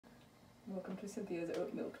Welcome to Cynthia's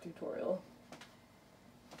oat milk tutorial.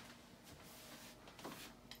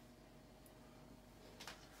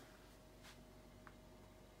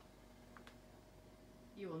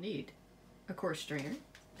 You will need a coarse strainer,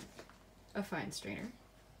 a fine strainer,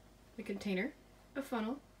 a container, a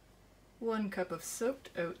funnel, 1 cup of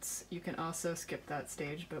soaked oats. You can also skip that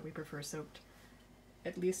stage, but we prefer soaked.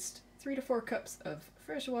 At least 3 to 4 cups of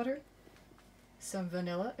fresh water, some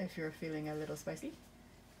vanilla if you're feeling a little spicy.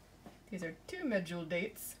 These are 2 medjool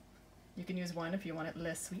dates. You can use 1 if you want it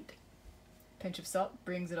less sweet. Pinch of salt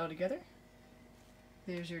brings it all together.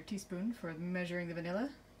 There's your teaspoon for measuring the vanilla,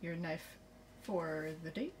 your knife for the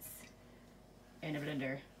dates, and a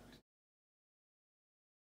blender.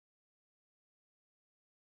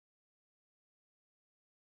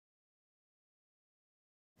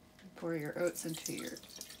 Pour your oats into your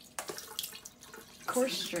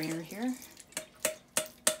coarse strainer here.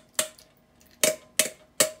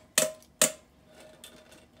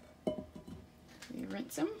 You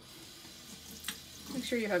rinse them. Make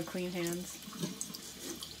sure you have clean hands.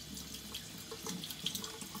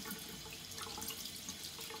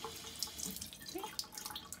 Okay.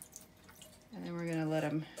 And then we're going to let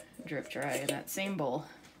them drip dry in that same bowl.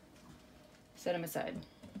 Set them aside.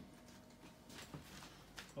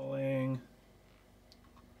 Pulling.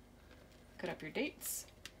 Cut up your dates.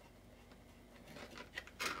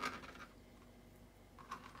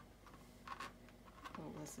 Oh,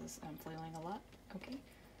 I'm flailing a lot. Okay.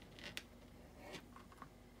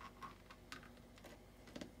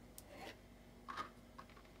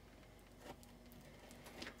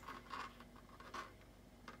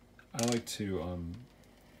 I like to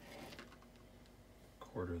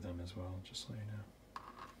quarter them as well, just so you know.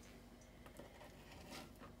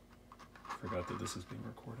 Forgot that this is being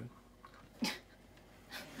recorded.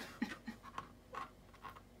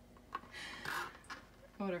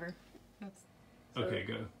 Whatever. Okay,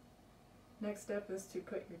 go. Next step is to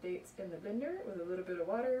put your dates in the blender with a little bit of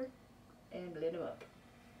water and blend them up.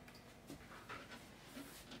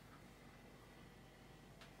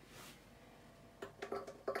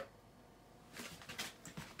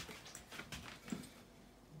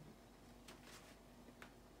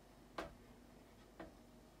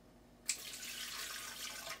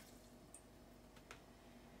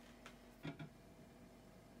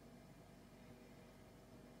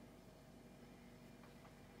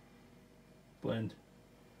 Blend.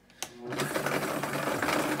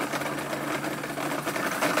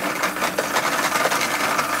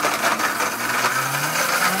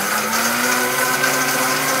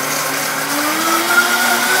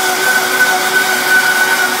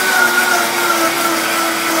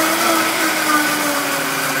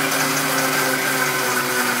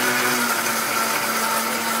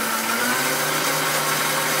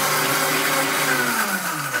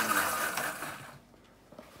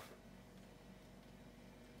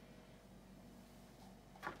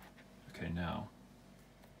 Okay, now.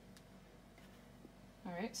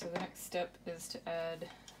 Alright, so the next step is to add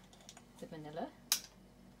the vanilla.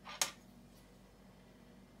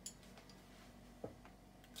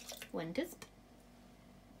 One teaspoon.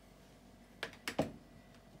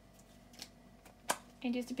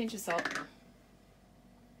 And just a pinch of salt.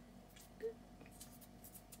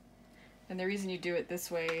 And the reason you do it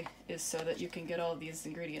this way is so that you can get all these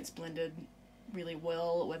ingredients blended really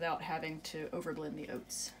well without having to overblend the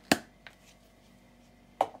oats.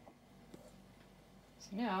 So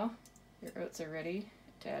now your oats are ready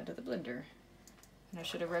to add to the blender. And I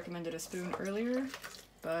should have recommended a spoon earlier,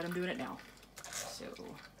 but I'm doing it now. So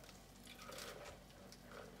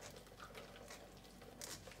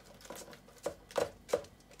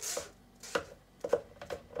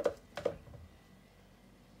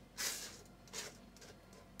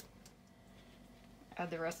add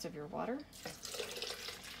the rest of your water.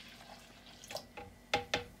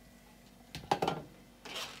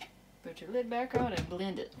 Put your lid back on and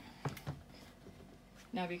blend it.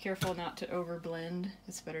 Now be careful not to over blend.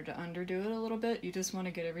 It's better to underdo it a little bit. You just want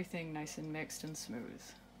to get everything nice and mixed and smooth.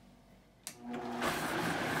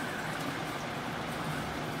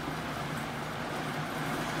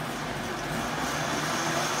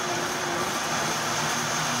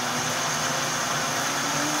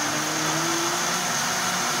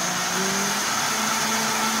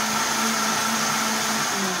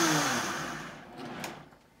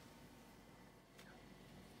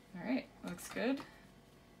 Alright, looks good.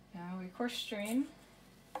 Now we coarse strain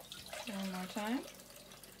one more time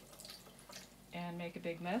and make a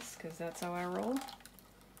big mess because that's how I roll.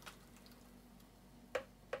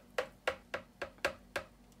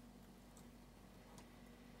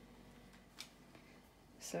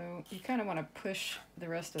 So So you kind of want to push the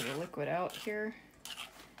rest of the liquid out here.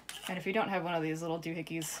 And if you don't have one of these little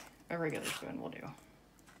doohickeys, a regular spoon will do.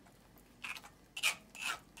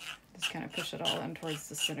 Just kind of push it all in towards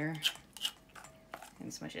the center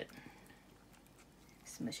and smush it.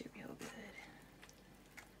 Smush it real good.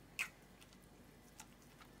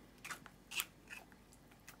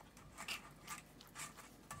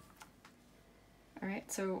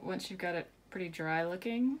 Alright, so once you've got it pretty dry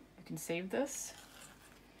looking, you can save this.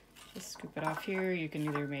 Just scoop it off here. You can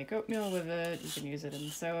either make oatmeal with it, you can use it in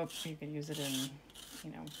soap, you can use it in,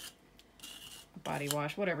 you know, a body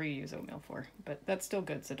wash, whatever you use oatmeal for. But that's still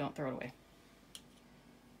good, so don't throw it away.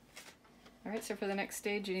 Alright, so for the next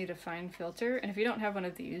stage you need a fine filter, and if you don't have one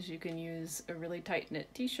of these, you can use a really tight knit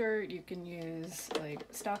t-shirt, you can use like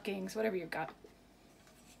stockings, whatever you've got.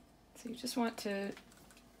 So you just want to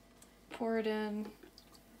pour it in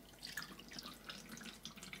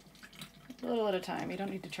a little at a time. You don't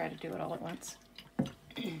need to try to do it all at once.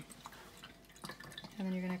 And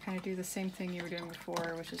then you're going to kind of do the same thing you were doing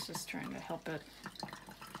before, which is just trying to help it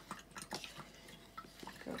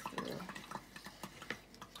go through.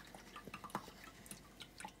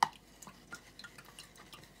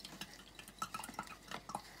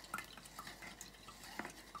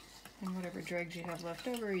 And whatever dregs you have left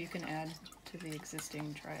over, you can add to the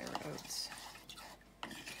existing drier oats.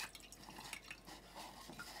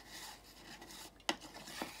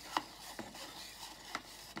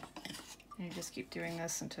 And you just keep doing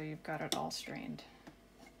this until you've got it all strained.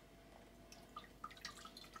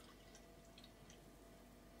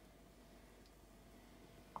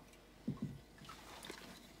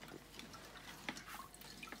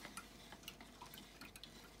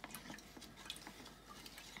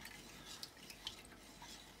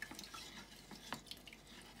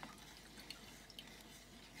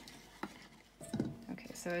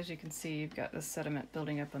 So as you can see, you've got the sediment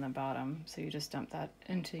building up on the bottom, so you just dump that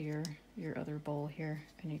into your other bowl here,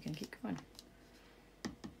 and you can keep going.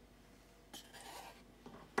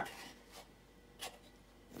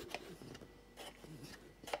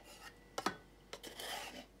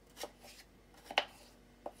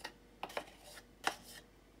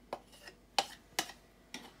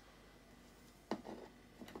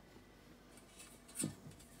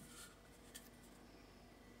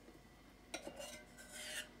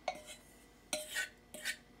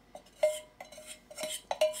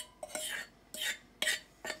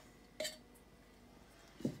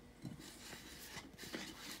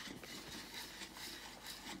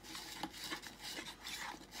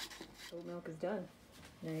 Oat milk is done.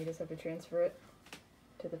 Now you just have to transfer it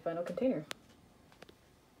to the final container.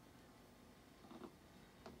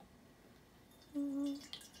 And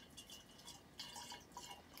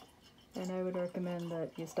I would recommend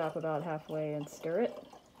that you stop about halfway and stir it.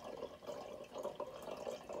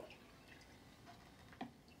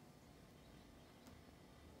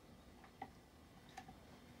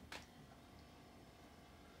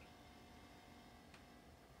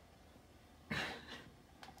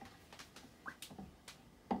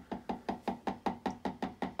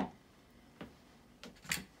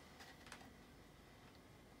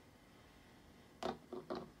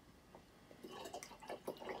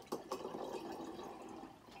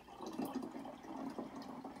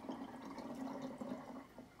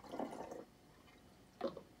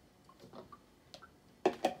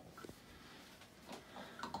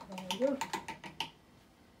 There you go.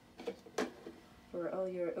 For all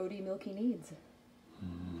your oaty milky needs.